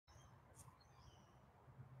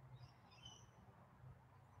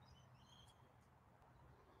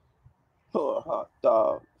Poor hot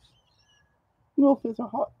dogs. Wolf is a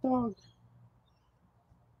hot dog.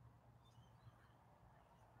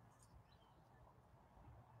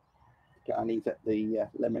 Garney's at the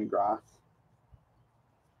lemongrass.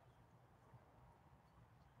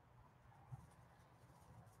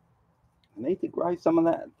 I need to grow some of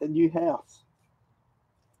that at the new house.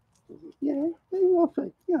 Yeah, hey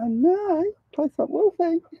Wolfie. Yeah, I know. Close up,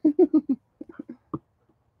 Wolfie. You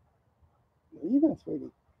know, sweetie.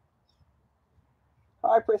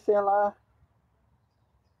 Hi, Priscilla.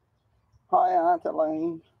 Hi, Aunt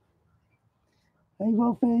Elaine. Hey,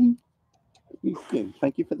 Wolfie.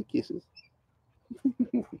 Thank you for the kisses.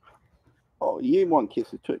 Oh, you want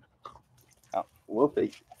kisses too. Oh,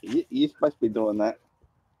 Wolfie, you're supposed to be doing that.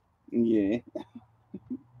 Yeah.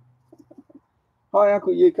 Hi,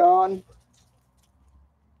 Uncle Yukon.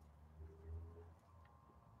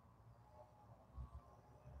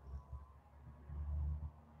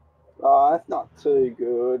 Oh, that's not too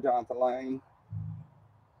good, Aunt Elaine.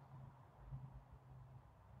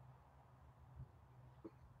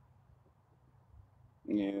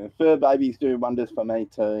 Yeah, fur babies do wonders for me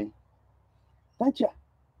too. Don't you?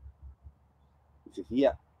 He says,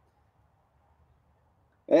 yeah.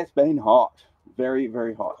 It's been hot. Very,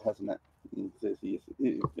 very hot, hasn't it? He says, yes,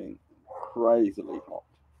 it's been crazily hot.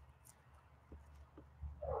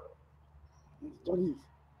 There's doggies.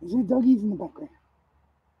 There's no doggies in the background.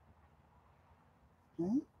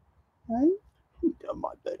 Hey? Hey? You're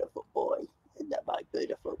my beautiful boy. You're my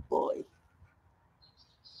beautiful boy.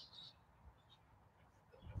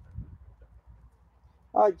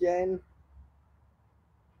 Hi, Jen.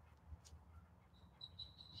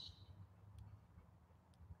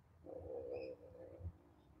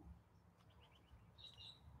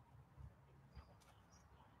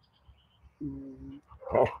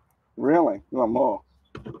 Really? You want more?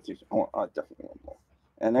 I definitely want more.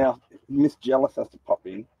 And now Miss Jealous has to pop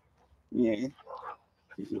in. Yeah.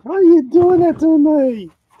 She says, "Why are you doing that to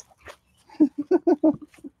me?"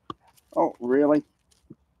 Oh, really?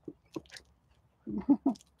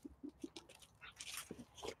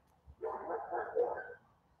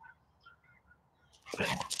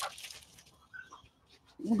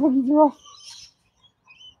 The doggies are off.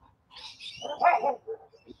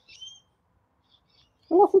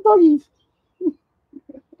 I lost the doggies.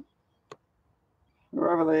 They're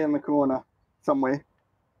over there in the corner somewhere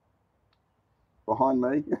behind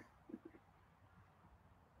me.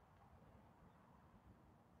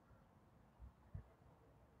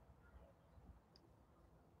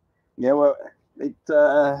 Yeah, well, it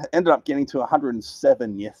ended up getting to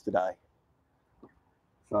 107 yesterday.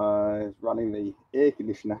 So I was running the air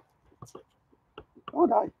conditioner. Oh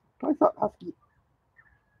no, close up, Husky.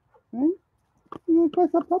 Hey? You want to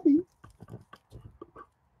close up, puppy?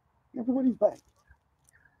 Everybody's back.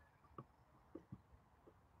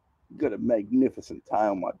 You got a magnificent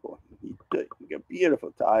tail, my boy. You do. You got a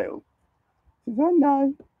beautiful tail. He says, oh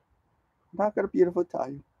no, I've got a beautiful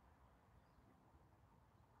tail.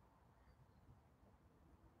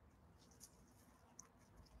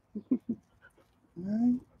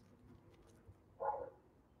 No.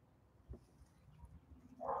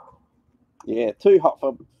 Yeah, too hot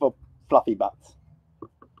for fluffy butts.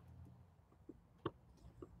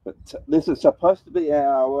 But this is supposed to be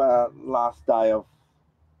our last day of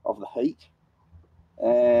the heat,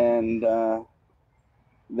 and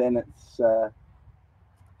then it's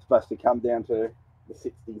supposed to come down to the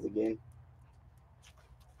 60s again.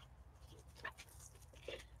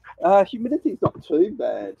 Humidity's not too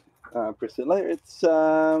bad, Priscilla. It's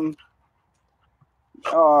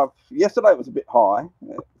yesterday it was a bit high.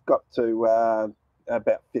 It got to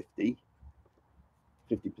about 50%,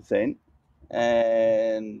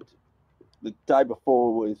 and the day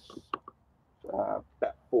before was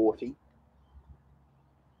about 40.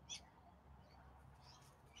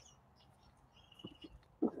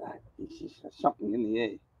 Look at that. There's something in the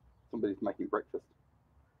air. Somebody's making breakfast.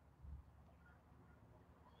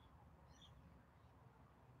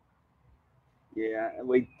 Yeah, and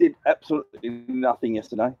we did absolutely nothing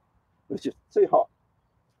yesterday. It was just too hot.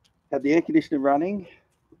 Had the air conditioner running,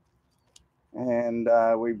 and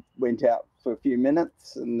we went out for a few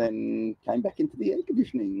minutes and then came back into the air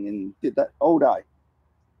conditioning and did that all day.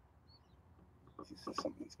 Is there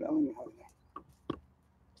something smelling?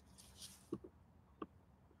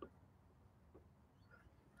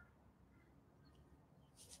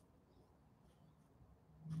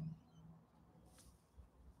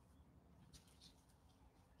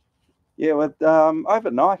 Yeah, well,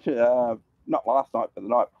 overnight, not last night, but the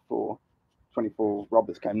night before, 24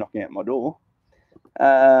 robbers came knocking at my door.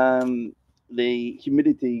 The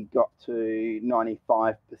humidity got to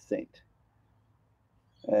 95%.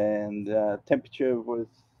 And temperature was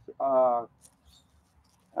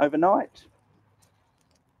overnight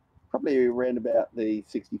probably around about the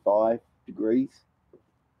 65 degrees.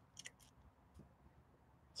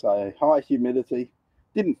 So high humidity.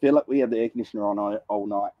 Didn't feel it. We had the air conditioner on all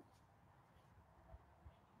night.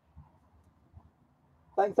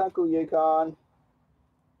 Thanks, Uncle Yukon.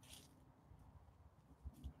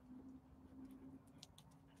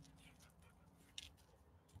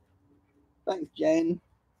 Thanks, Jen.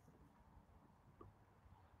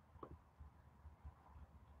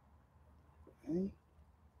 Okay.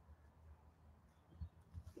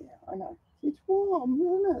 Yeah, I know. It's warm,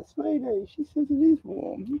 isn't it, sweetie? She says it is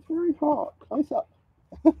warm. It's very hot. Close up.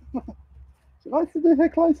 She likes to do her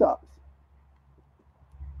close-ups.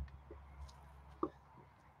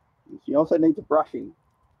 She also needs a brushing.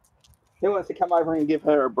 Who wants to come over and give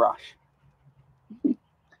her a brush?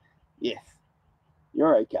 Yes.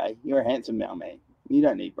 You're okay. You're a handsome mailman. You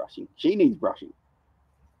don't need brushing. She needs brushing.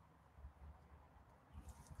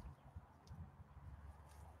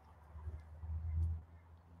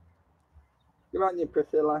 Good on you,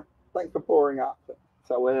 Priscilla. Thanks for pouring up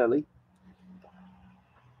so early.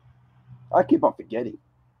 I keep on forgetting.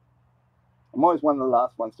 I'm always one of the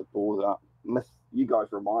last ones to pour up, unless you guys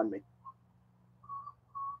remind me.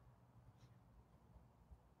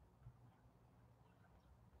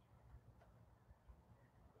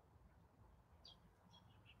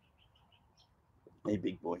 Hey,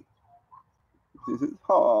 big boy. This is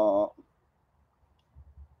hot.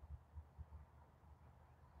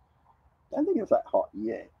 I don't think it's that hot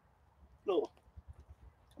yet. Oh,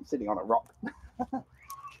 I'm sitting on a rock.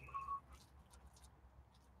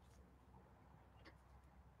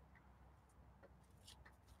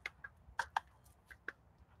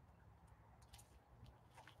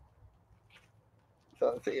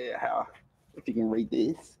 So let's see how, if you can read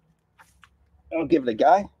this. I'll give it a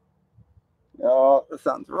go. Oh, the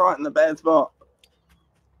sun's right in the bad spot.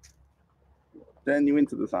 Turn you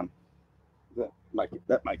into the sun.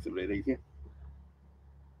 That makes it a bit easier.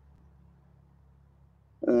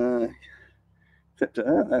 Except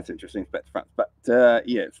that's interesting. It's back to front, but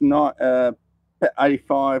yeah, it's not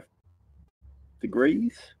 85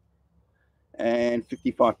 degrees and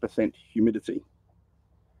 55% humidity.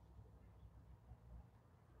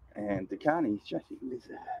 And Dakani's chasing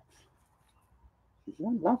lizards. He says,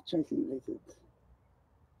 I love chasing lizards.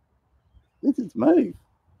 Lizards move.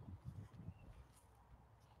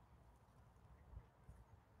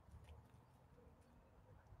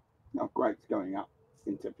 Oh, great, it's going up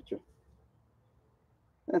in temperature.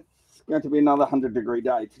 It's going to be another 100-degree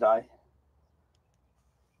day today.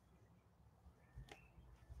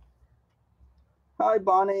 Hi,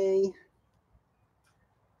 Bonnie.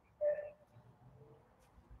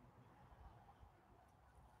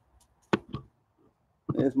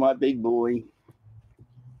 There's my big boy. He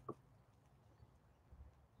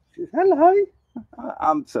says, hello.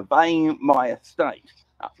 I'm surveying my estate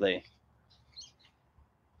up there.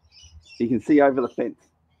 You can see over the fence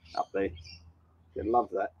up there. He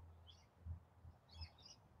loves that.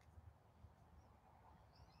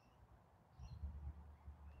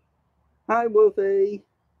 Hi, Wolfie.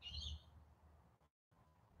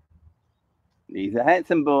 He's a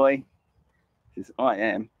handsome boy. He says, I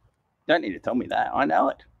am. Don't need to tell me that. I know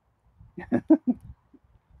it.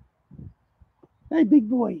 Hey, big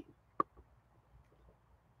boy.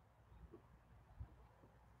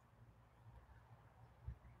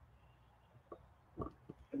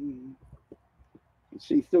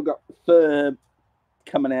 She's still got fur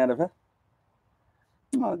coming out of her.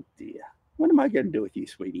 Oh, dear. What am I going to do with you,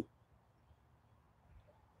 sweetie?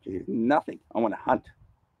 She says, nothing. I want to hunt.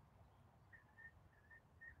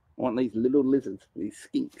 I want these little lizards, these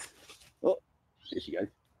skinks. Oh, there she goes.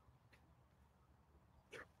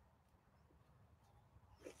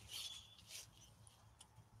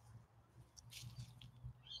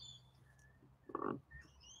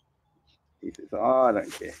 He says, oh, I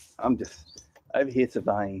don't care. I'm just over here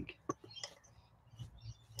surveying.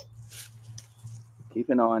 Keep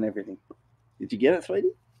an eye on everything. Did you get it,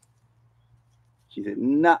 sweetie? She said,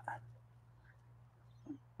 nah.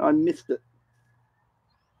 I missed it.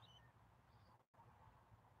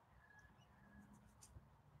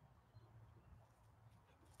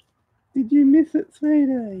 Did you miss it,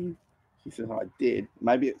 sweetie? She says, I did.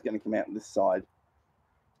 Maybe it's going to come out on this side.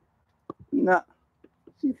 Nah.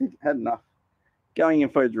 She had enough. Going in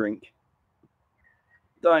for a drink.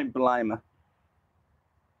 Don't blame her.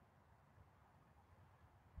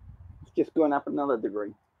 It's just gone up another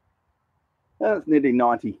degree. That's nearly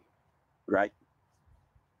 90. Great.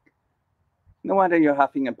 No wonder you're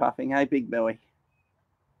huffing and puffing. Hey, big boy.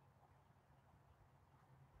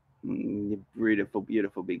 beautiful,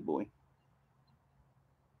 beautiful big boy.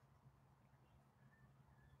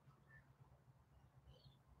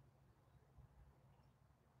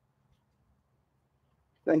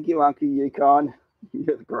 Thank you, Uncle Yukon.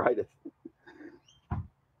 You're the greatest.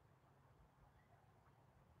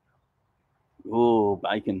 Oh,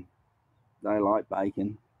 bacon. They like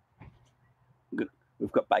bacon.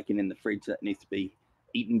 We've got bacon in the fridge that needs to be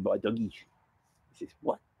eaten by doggies. He says,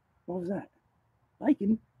 what? What was that?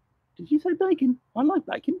 Bacon? Did you say bacon? I like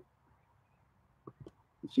bacon.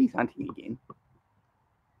 She's hunting again.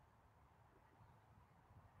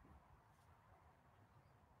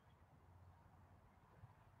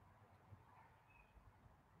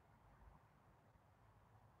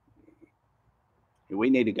 We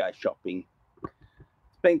need to go shopping.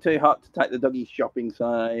 It's been too hot to take the doggies shopping, so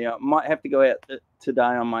I might have to go out today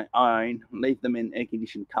on my own, leave them in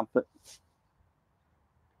air-conditioned comfort.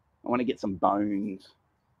 I want to get some bones.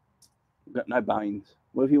 I've got no bones.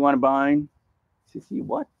 Well, if you want a bone, sissy,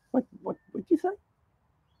 what? What'd you say?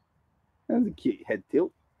 That was a cute head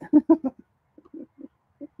tilt.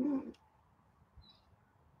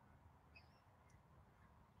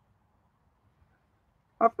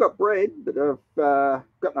 I've got bread, but I've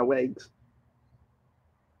got no eggs.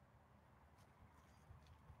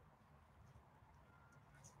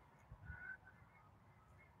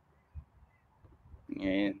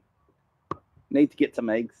 Yeah. Need to get some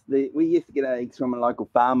eggs. We used to get eggs from a local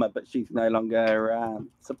farmer, but she's no longer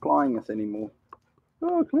supplying us anymore.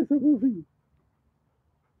 Oh, closer, Wolfie.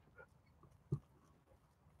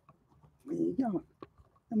 Where are you going?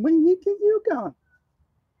 And where do you think you're going?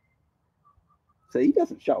 See, he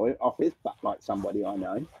doesn't show it off his butt like somebody I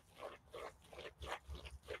know.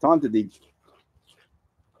 Time to dig.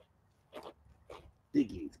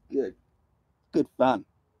 Digging's good. Good fun.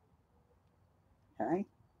 Okay.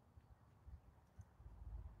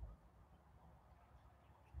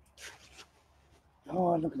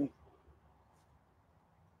 Oh, look at me.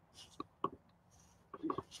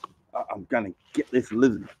 I'm going to get this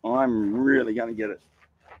lizard. I'm really going to get it.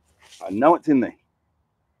 I know it's in there.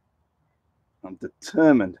 I'm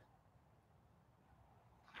determined.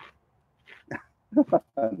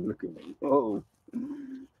 Look at me. Oh.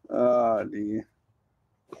 Oh, dear.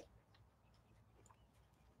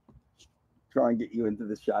 Try and get you into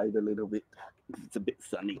the shade a little bit. It's a bit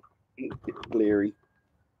sunny. It's a bit glary.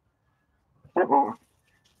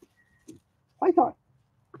 Playtime.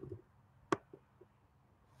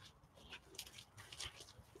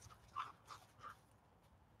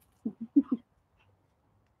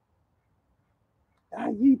 Ah,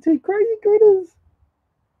 you two crazy critters.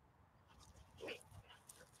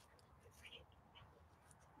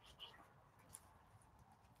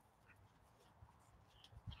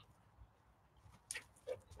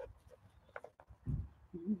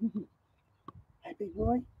 Hey, big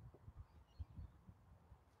boy.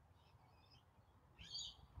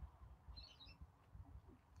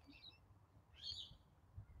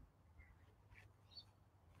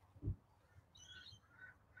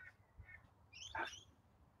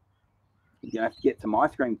 You're going to have to get some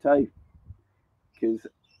ice cream too, because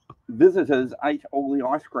visitors ate all the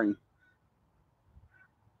ice cream.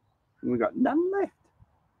 And we got none left.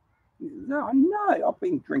 No, no, I've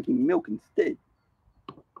been drinking milk instead.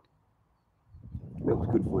 Milk's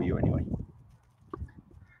good for you anyway.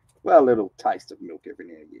 Well, a little taste of milk every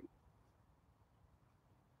now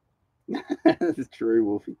and again. This is true,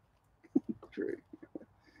 Wolfie. True.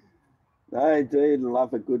 I do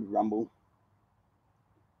love a good rumble.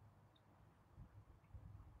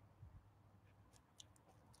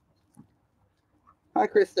 Hi,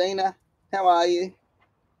 Christina. How are you?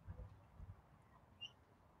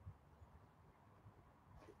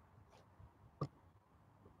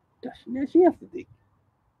 Gosh, now she has to dig.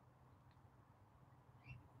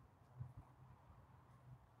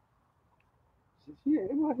 Yeah,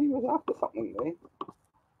 well, he was after something there.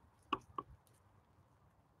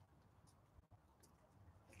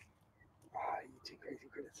 Ah, you two crazy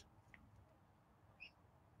critters.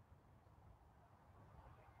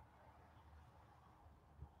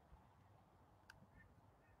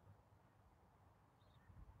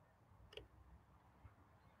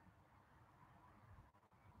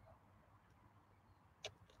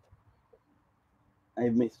 Hey,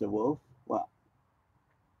 Mr. Wolf. What?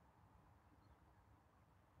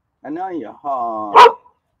 I know you're hard.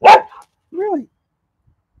 Really?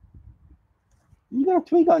 You got a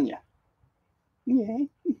twig on you? Yeah.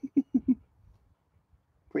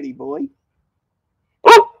 Pretty boy.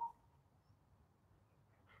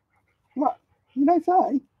 What? You don't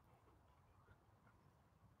say?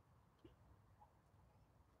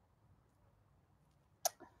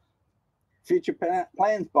 future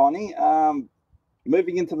plans, Bonnie.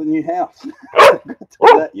 Moving into the new house. Got to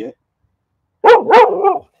do that yet.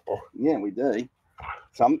 Yeah, we do.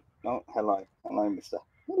 Oh, hello, mister.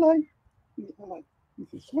 Hello.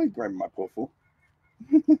 This is sweet, grabbing my paw for.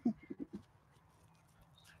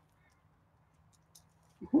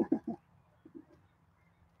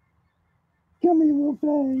 Come here,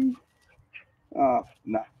 Wolfie. Oh,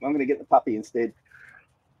 no, I'm going to get the puppy instead.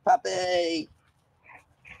 Puppy!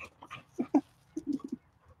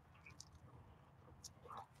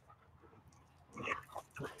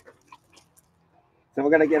 So we're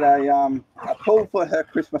going to get a pool for her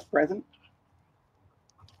Christmas present.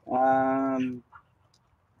 And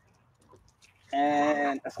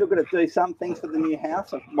I'm still going to do some things for the new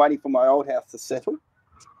house. I'm waiting for my old house to settle.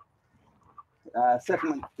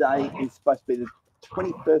 Settlement day is supposed to be the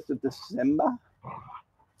 21st of December.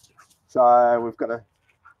 So we've got a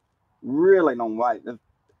really long wait.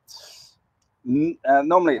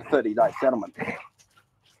 Normally a 30-day settlement.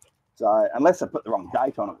 So unless I put the wrong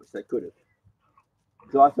date on it, which they could have.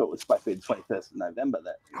 So I thought it was supposed to be the 21st of November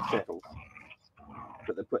that it settles.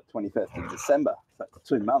 But they put 21st of December. So it's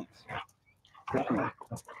 2 months. Settlement.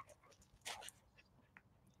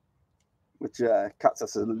 Which cuts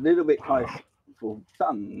us a little bit close for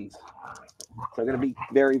funds. So I've got to be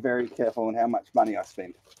very, very careful on how much money I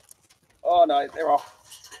spend. Oh no, they're off.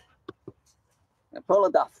 A pool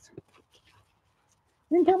of dust.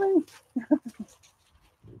 Incoming.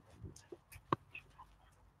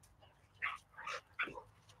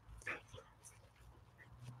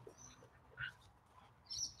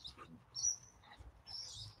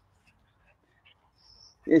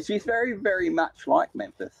 Yeah, she's very, very much like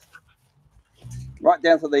Memphis. Right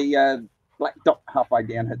down to the black dot halfway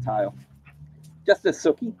down her tail. Just a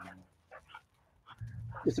Suki.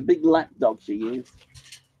 Just a big lap dog she is.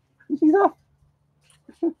 And she's off.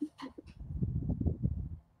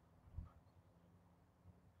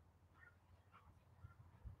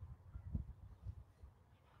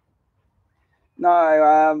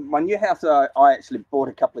 No, my new house I actually bought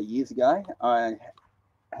a couple of years ago. I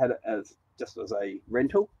had it as just as a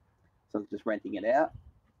rental. So I'm just renting it out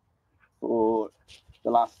for the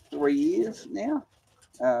last 3 years now.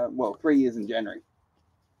 Well, 3 years in January.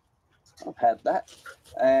 I've had that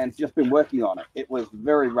and just been working on it. It was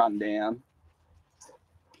very run down.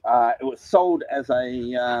 It was sold as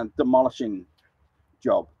a demolishing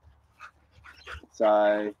job.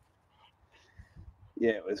 So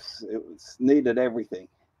yeah, it was needed everything.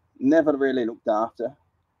 Never really looked after.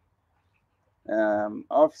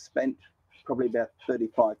 I've spent probably about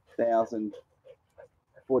 $35,000,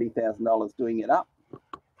 $40,000 doing it up.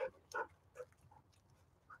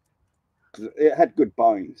 It had good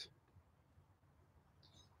bones.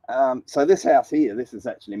 So this house here, this is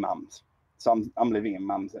actually Mum's. So I'm living in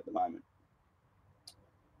Mum's at the moment.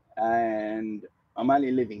 And I'm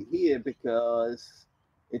only living here because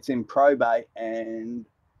it's in probate, and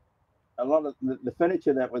a lot of the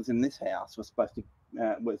furniture that was in this house was supposed to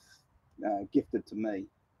was gifted to me,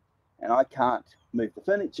 and I can't move the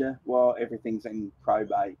furniture while everything's in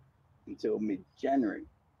probate until mid-January,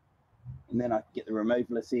 and then I can get the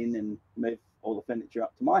removalists in and move all the furniture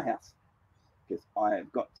up to my house, because I have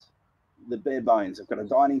got the bare bones. I've got a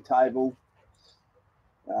dining table,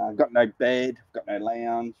 I've got no bed, I've got no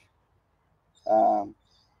lounge.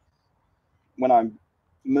 When I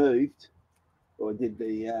moved or did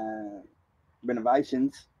the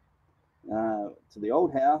renovations to the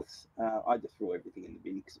old house, I just threw everything in the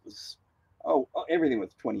bin because it was everything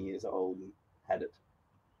was 20 years old and had it.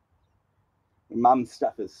 Mum's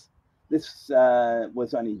stuff is this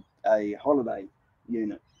was only a holiday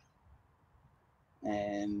unit,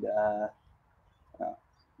 and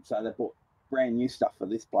so they bought brand new stuff for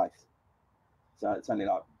this place. So it's only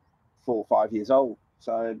like 4 or 5 years old.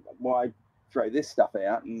 So why throw this stuff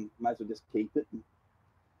out, and might as well just keep it. And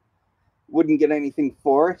wouldn't get anything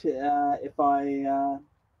for it if I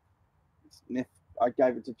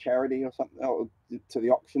gave it to charity or something, or to the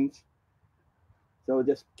auctions. So I'll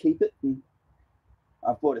just keep it. And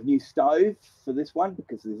I've bought a new stove for this one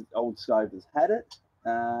because the old stove has had it.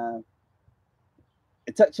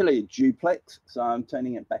 It's actually a duplex, so I'm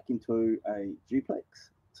turning it back into a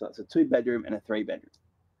duplex. So it's a 2-bedroom and a 3-bedroom.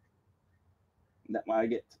 That way I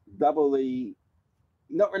get double the,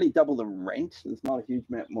 not really double the rent. There's not a huge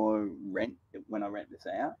amount more rent when I rent this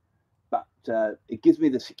out, but it gives me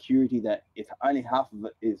the security that if only half of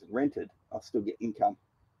it is rented, I'll still get income.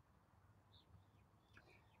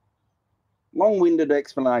 Long-winded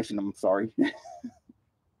explanation, I'm sorry.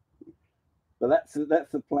 But that's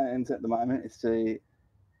the plans at the moment, is to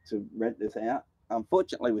rent this out.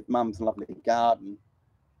 Unfortunately, with Mum's lovely garden,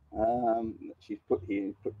 She's put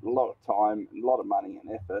here, put a lot of time, a lot of money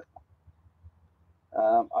and effort.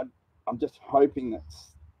 I'm just hoping that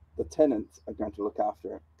the tenants are going to look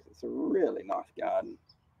after it. It's a really nice garden.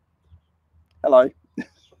 Hello.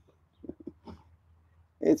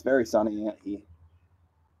 It's very sunny out here.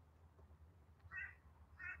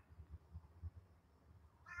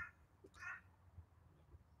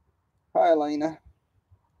 Hi, Elena.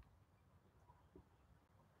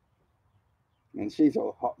 And she's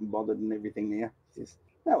all hot and bothered and everything now.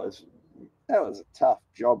 That was a tough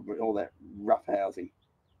job with all that rough housing.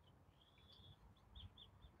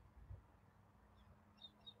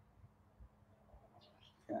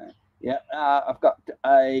 Okay. Yeah, I've got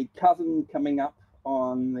a cousin coming up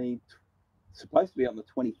on supposed to be on the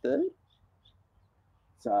 23rd.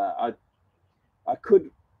 So I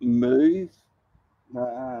could move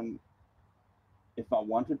if I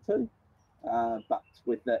wanted to, but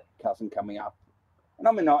with that cousin coming up, and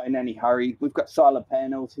I'm not in any hurry. We've got solar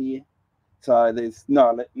panels here, so there's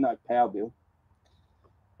no power bill.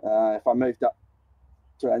 If I moved up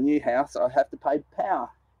to a new house, I have to pay power,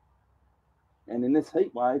 and in this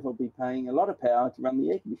heat wave, I'll be paying a lot of power to run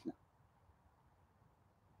the air conditioner.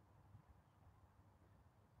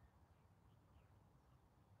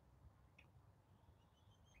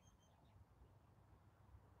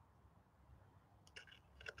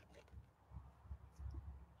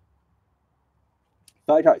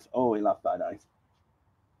 Photos. Oh, we love photos,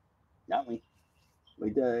 don't we? We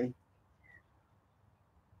do.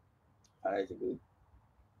 Photos are good.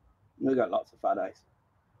 We've got lots of photos.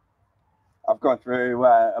 I've gone through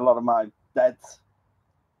a lot of my dad's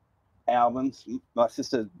albums. My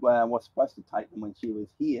sister was supposed to take them when she was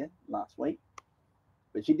here last week,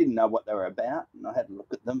 but she didn't know what they were about, and I had to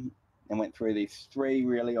look at them and went through these 3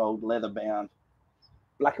 really old leather-bound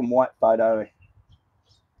black and white photo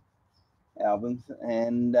albums,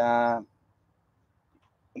 and a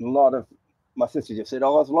lot of my sister just said,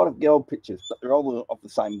 "Oh, there's a lot of girl pictures, but they're all of the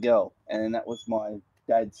same girl," and that was my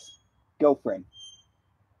dad's girlfriend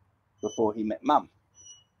before he met Mum,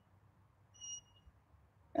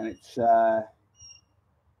 and it's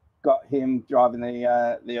got him driving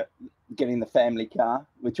the getting the family car,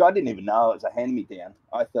 which I didn't even know it was a hand-me-down.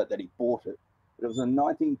 I thought that he bought it, but it was a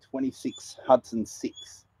 1926 Hudson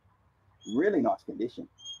 6, really nice condition.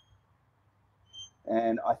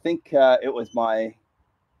 And I think it was my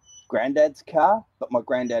granddad's car, but my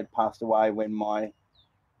granddad passed away when my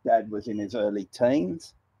dad was in his early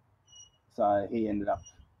teens, so he ended up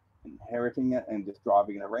inheriting it and just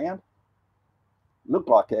driving it around. Looked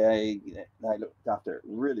like they looked after it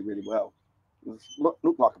really, really well. It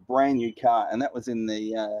looked like a brand new car, and that was in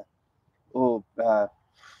the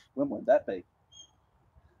when would that be?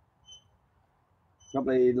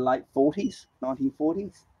 Probably late 40s,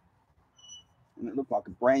 1940s, and it looked like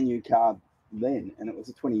a brand new car then, and it was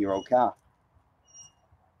a 20-year-old car.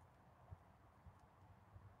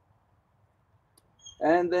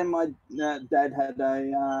 And then my dad had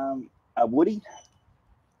a Woody,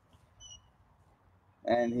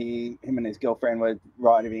 and him and his girlfriend were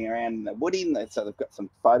riding around in the Woody, so they've got some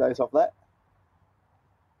photos of that.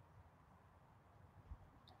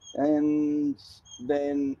 And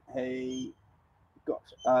then he got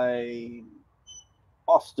a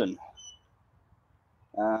Austin,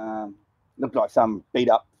 looked like some beat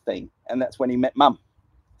up thing, and that's when he met Mum.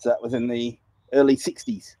 So that was in the early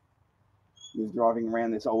 60s. He was driving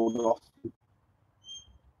around this old Austin.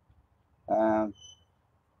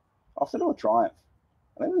 Austin or Triumph?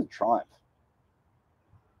 I think it was a Triumph.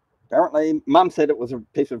 Apparently, Mum said it was a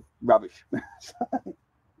piece of rubbish.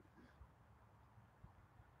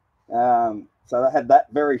 So they had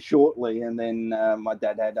that very shortly, and then my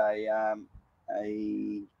dad had a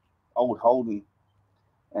old Holden,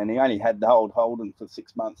 and he only had the old Holden for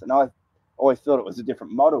 6 months. And I always thought it was a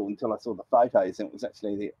different model until I saw the photos, and it was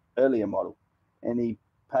actually the earlier model. And he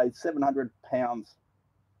paid £700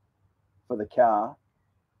 for the car,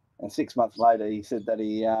 and 6 months later, he said that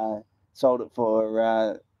he sold it for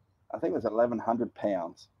I think it was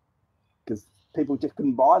 £1,100 because people just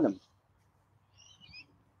couldn't buy them.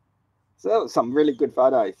 So that was some really good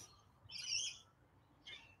photos.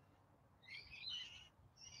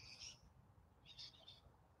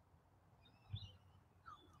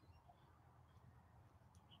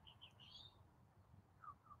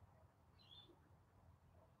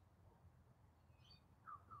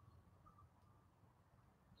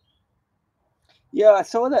 Yeah, I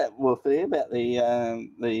saw that, Wolfie, about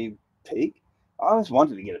the pig. I always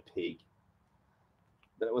wanted to get a pig,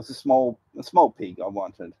 but it was a small pig I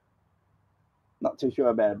wanted. Not too sure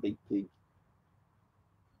about a big pig.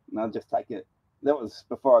 And I'll just take it. That was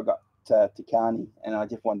before I got Tikani, and I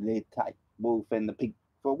just wanted to take Wolf and the pig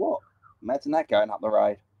for a walk. Imagine that going up the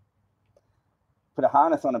road. Put a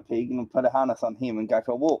harness on a pig and put a harness on him and go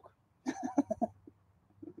for a walk.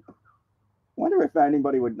 Wonder if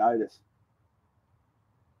anybody would notice.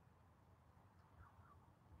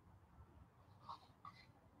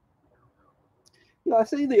 Yeah, I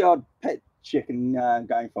see the odd pet chicken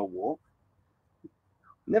going for a walk.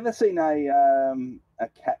 Never seen a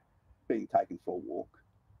cat being taken for a walk.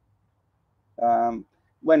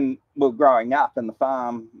 When we were growing up in the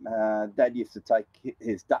farm, Dad used to take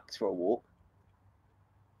his ducks for a walk.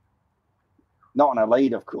 Not on a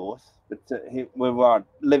lead, of course, but we were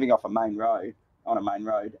living off a main road,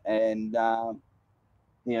 and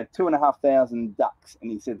he had 2,500 ducks, and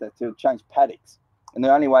he said that to change paddocks, and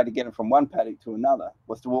the only way to get them from one paddock to another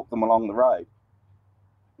was to walk them along the road.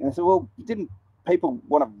 And I said, well, didn't people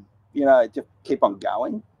want to, just keep on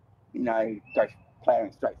going, go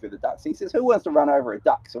plowing straight through the ducks? He says, who wants to run over a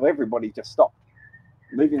duck? So everybody just stopped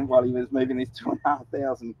moving while he was moving these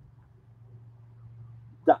 2,500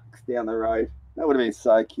 ducks down the road. That would have been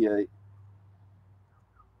so cute.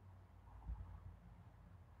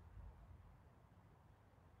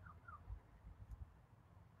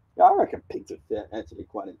 I reckon pigs are actually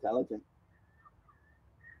quite intelligent.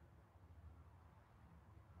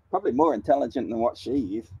 Probably more intelligent than what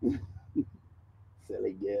she is.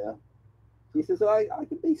 Silly girl. She says, I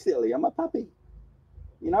can be silly. I'm a puppy.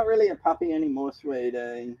 You're not really a puppy anymore,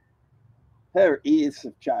 sweetie. Her ears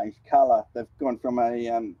have changed colour. They've gone from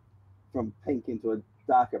from pink into a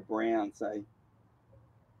darker brown. So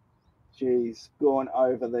she's gone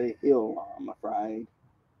over the hill, I'm afraid.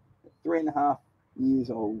 3.5 years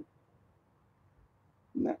old.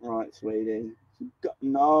 Isn't that right, sweetie? She's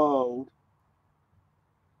gotten old.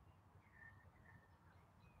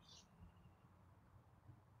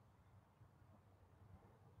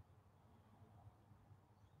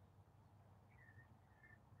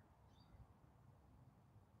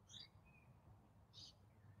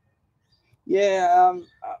 Yeah,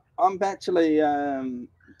 I'm actually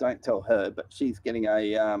don't tell her, but she's getting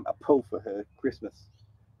a pull for her Christmas.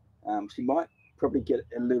 She might probably get it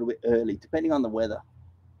a little bit early, depending on the weather.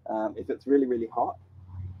 If it's really really hot,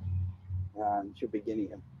 she'll be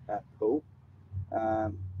getting a pull,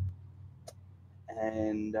 um,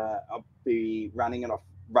 and I'll be running it off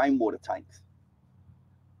rainwater tanks.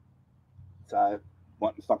 So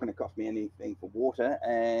it's not going to cost me anything for water,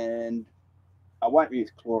 and I won't use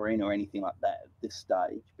chlorine or anything like that at this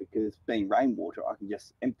stage because being rainwater, I can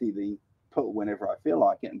just empty the pool whenever I feel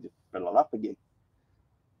like it and just fill it up again.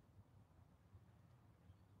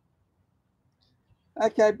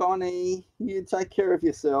 Okay, Bonnie, you take care of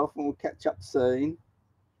yourself and we'll catch up soon.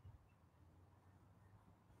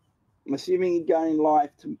 I'm assuming you're going live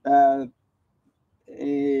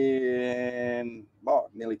in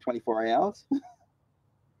nearly 24 hours.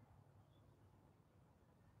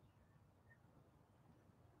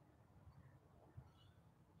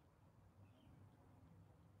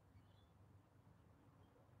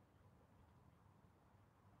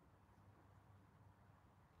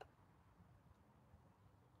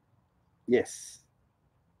 Yes.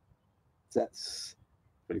 So that's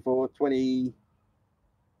 24,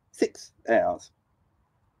 26 hours.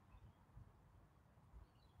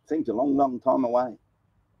 Seems a long, long time away.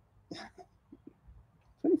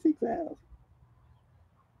 26 hours.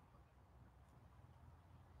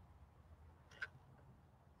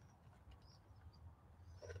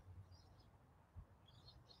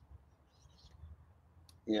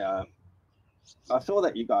 Yeah. I saw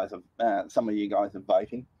that you guys have, some of you guys are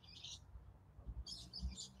voting.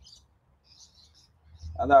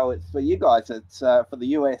 Although it's for you guys, it's for the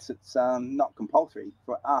US, it's not compulsory.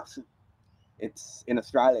 For us, it's in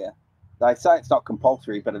Australia. They say it's not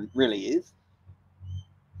compulsory, but it really is.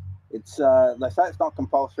 It's they say it's not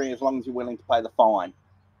compulsory as long as you're willing to pay the fine.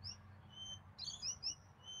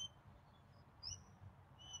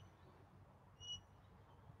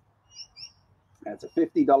 And it's a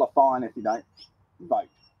 $50 fine if you don't vote.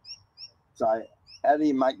 So how do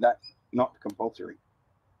you make that not compulsory?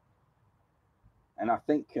 And I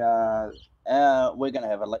think we're going to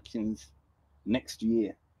have elections next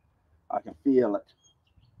year. I can feel it.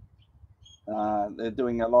 They're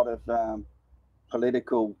doing a lot of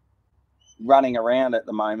political running around at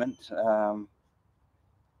the moment. They're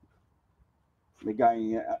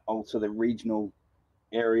going also the regional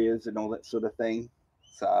areas and all that sort of thing.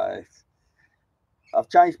 So I've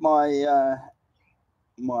changed my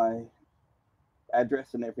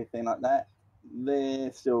address and everything like that.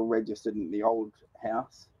 They're still registered in the old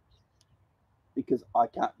house because I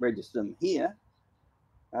can't register them here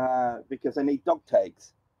because I need dog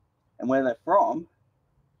tags. And where they're from,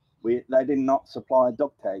 they did not supply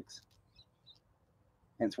dog tags.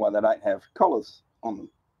 Hence why they don't have collars on them.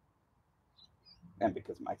 And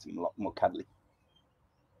because it makes them a lot more cuddly.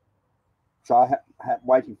 So I have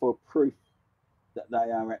waiting for proof that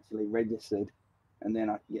they are actually registered, and then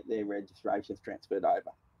I can get their registrations transferred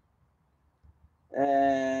over.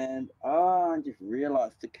 And I just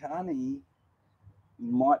realised Takani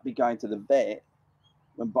might be going to the vet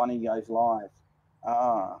when Bonnie goes live.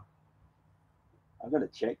 I've got to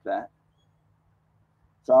check that.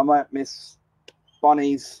 So I might miss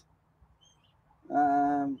Bonnie's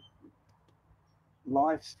live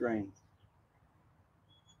stream.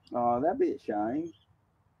 Oh, that'd be a shame.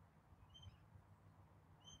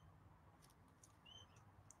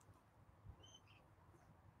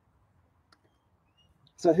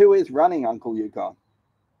 So who is running Uncle Yukon?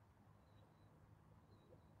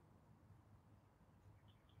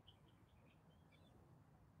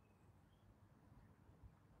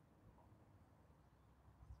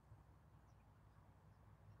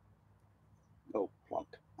 Oh, plunk.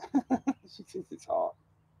 She says it's hot.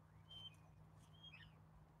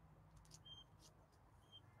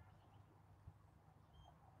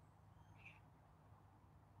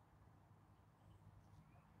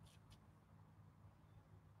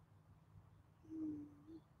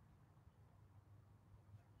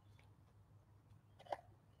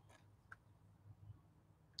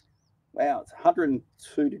 Wow, it's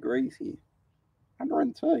 102 degrees here.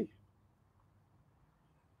 102.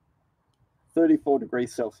 34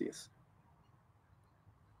 degrees Celsius.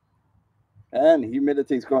 And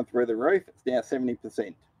humidity's gone through the roof. It's now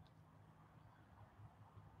 70%.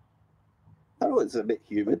 Oh, it's a bit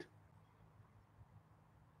humid.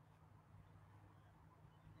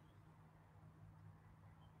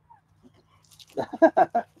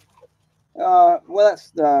 Well,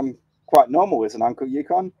 that's quite normal, isn't it, Uncle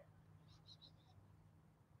Yukon?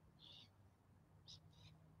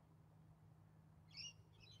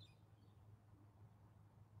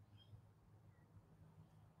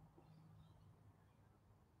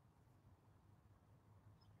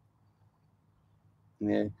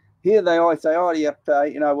 Yeah. Here they always say, oh, you have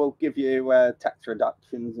to, we'll give you tax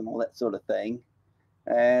reductions and all that sort of thing.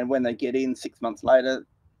 And when they get in 6 months later,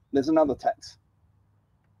 there's another tax.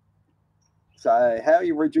 So how are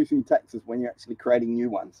you reducing taxes when you're actually creating new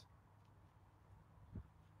ones?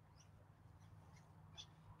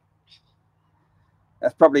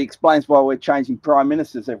 That probably explains why we're changing prime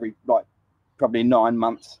ministers every, probably 9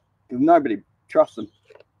 months. Because nobody trusts them.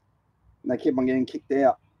 And they keep on getting kicked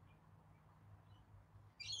out.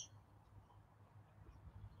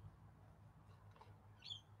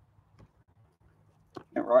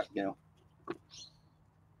 All right, girl.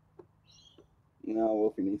 No,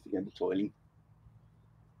 Wolfie needs to go to the toilet.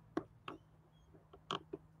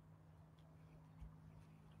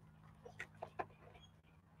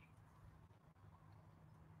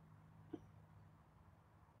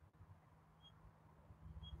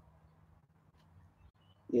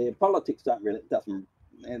 Yeah, politics doesn't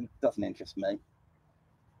interest me.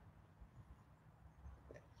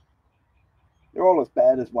 They're all as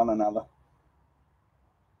bad as one another.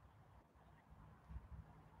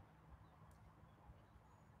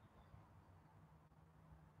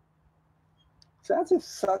 So that's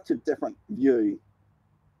just such a different view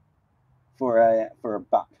for a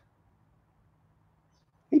buck.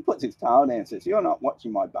 He puts his tail down and says, "You're not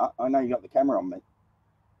watching my butt. I know you got the camera on me."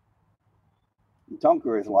 And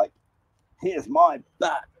Tonka is like, "Here's my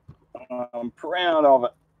butt. I'm proud of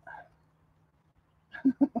it."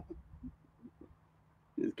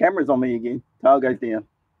 His camera's on me again. Tail goes down.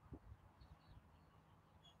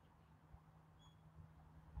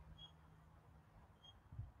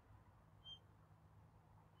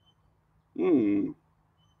 Hmm.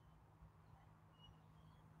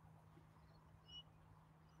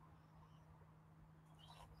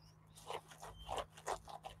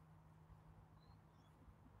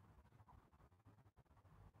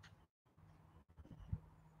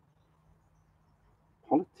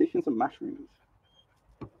 Politicians and mushrooms.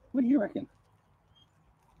 What do you reckon?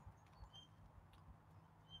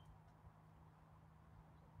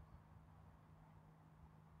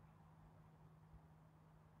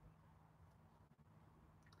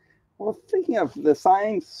 Well, thinking of the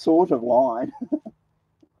same sort of line.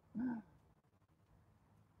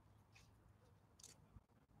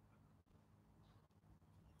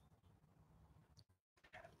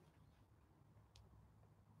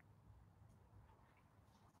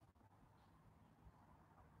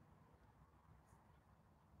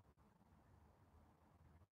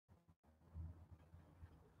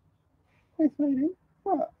 Hey, sweetie.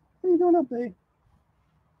 What are you doing up there?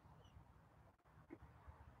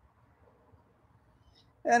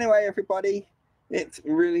 Anyway, everybody, it's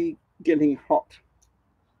really getting hot.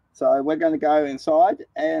 So we're going to go inside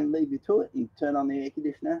and leave you to it and turn on the air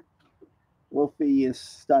conditioner. Wolfie is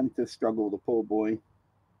starting to struggle, the poor boy,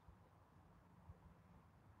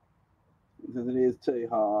 because it is too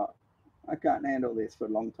hot. I can't handle this for a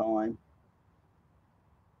long time.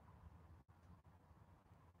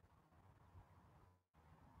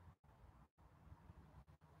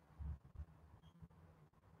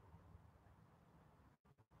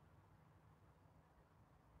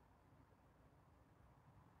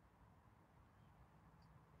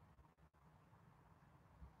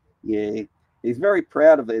 Yeah, he's very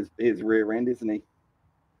proud of his rear end, isn't he?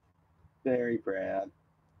 Very proud.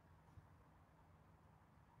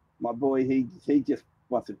 My boy, he just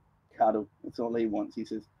wants to cuddle. That's all he wants. He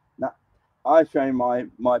says, "No, nah, I show my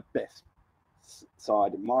best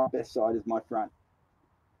side. My best side is my front."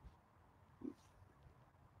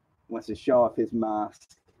 Wants to show off his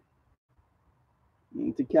mask.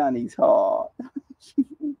 Takani's hot.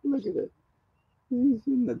 Look at it. He's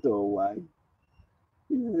in the doorway.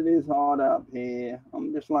 It is hot up here.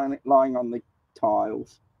 I'm just lying on the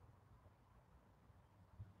tiles.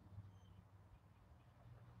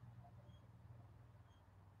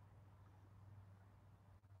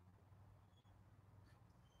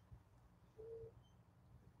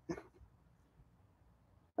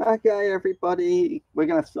 Okay, everybody, we're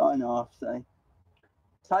going to sign off. So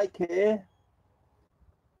take care.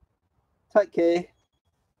 Take care.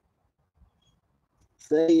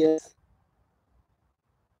 See you.